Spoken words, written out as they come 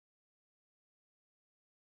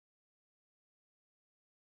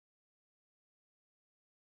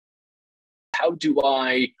how do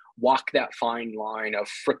I walk that fine line of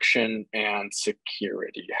friction and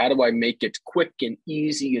security? How do I make it quick and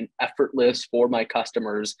easy and effortless for my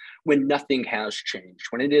customers when nothing has changed,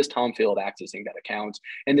 when it is Tom Field accessing that account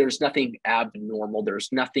and there's nothing abnormal, there's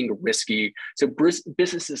nothing risky? So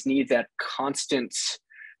businesses need that constant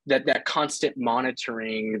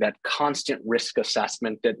monitoring, that constant risk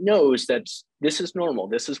assessment that knows that this is normal.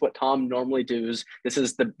 This is what Tom normally does. This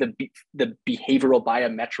is the behavioral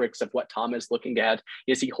biometrics of what Tom is looking at.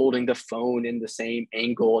 Is he holding the phone in the same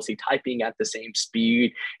angle? Is he typing at the same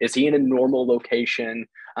speed? Is he in a normal location?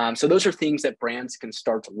 So those are things that brands can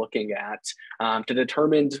start looking at to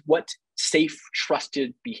determine what safe,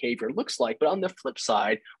 trusted behavior looks like. But on the flip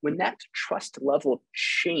side, when that trust level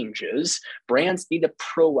changes, brands need to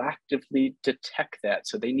proactively detect that.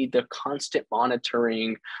 So they need the constant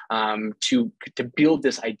monitoring to build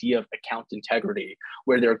this idea of account integrity,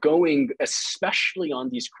 where they're going, especially on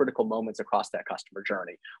these critical moments across that customer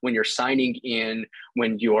journey. When you're signing in,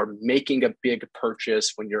 when you're making a big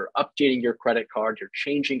purchase, when you're updating your credit card, you're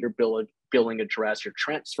changing your billing address, you're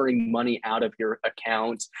transferring money out of your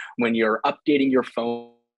account, when you're updating your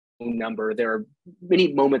phone number, there are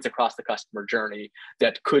many moments across the customer journey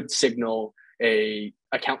that could signal a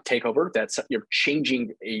account takeover. That's you're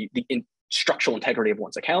changing the structural integrity of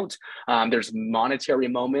one's account. There's monetary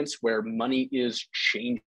moments where money is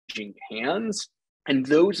changing hands. And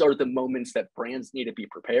those are the moments that brands need to be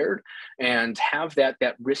prepared and have that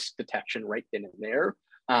risk detection right then and there.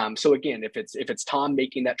 So again, if it's Tom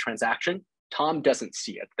making that transaction, Tom doesn't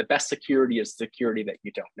see it. The best security is security that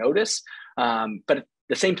you don't notice. But at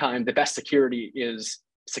the same time, the best security is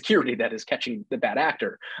security that is catching the bad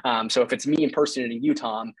actor. So if it's me impersonating you,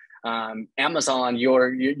 Tom, Amazon,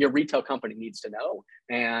 your retail company needs to know,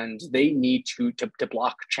 and they need to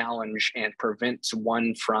block, challenge, and prevent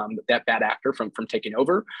one from that bad actor from taking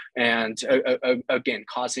over, and again,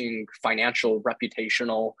 causing financial,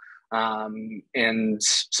 reputational, and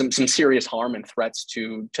some serious harm and threats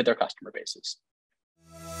to their customer bases.